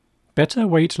Better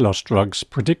weight loss drugs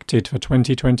predicted for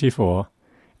 2024.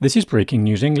 This is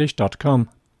breakingnewsenglish.com.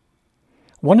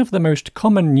 One of the most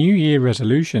common New Year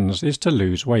resolutions is to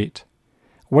lose weight.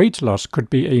 Weight loss could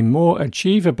be a more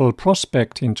achievable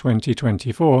prospect in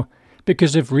 2024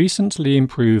 because of recently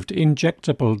improved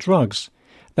injectable drugs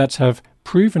that have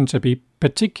proven to be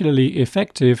particularly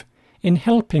effective in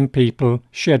helping people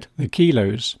shed the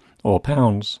kilos, or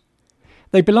pounds.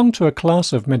 They belong to a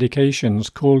class of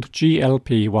medications called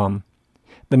GLP-1.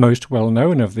 The most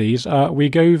well-known of these are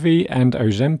Wegovy and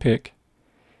Ozempic.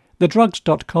 The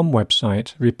Drugs.com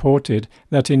website reported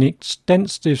that in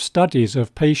extensive studies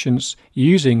of patients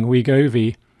using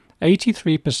Wegovy,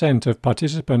 83% of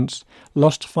participants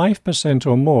lost 5%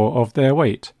 or more of their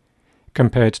weight,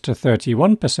 compared to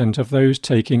 31% of those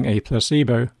taking a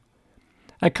placebo.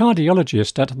 A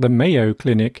cardiologist at the Mayo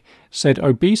Clinic said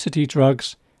obesity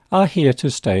drugs are here to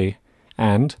stay,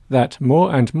 and that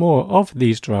more and more of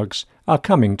these drugs are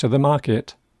coming to the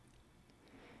market.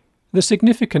 The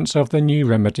significance of the new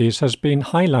remedies has been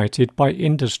highlighted by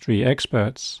industry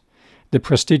experts. The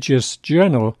prestigious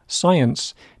journal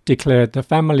Science declared the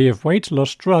family of weight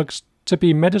loss drugs to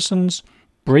be medicine's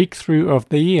breakthrough of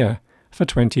the year for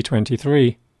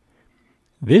 2023.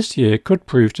 This year could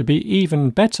prove to be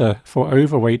even better for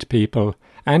overweight people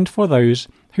and for those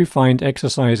who find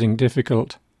exercising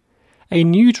difficult. A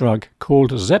new drug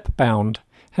called Zepbound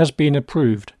has been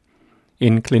approved.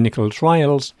 In clinical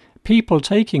trials, people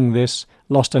taking this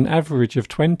lost an average of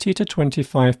 20 to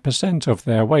 25% of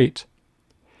their weight.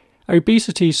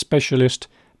 Obesity specialist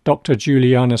Dr.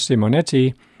 Giuliana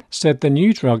Simonetti said the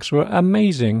new drugs were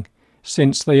amazing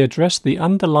since they address the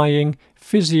underlying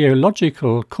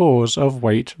physiological cause of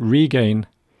weight regain.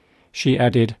 She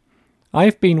added,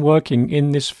 "I've been working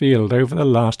in this field over the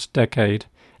last decade,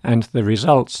 and the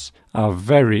results are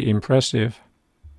very impressive."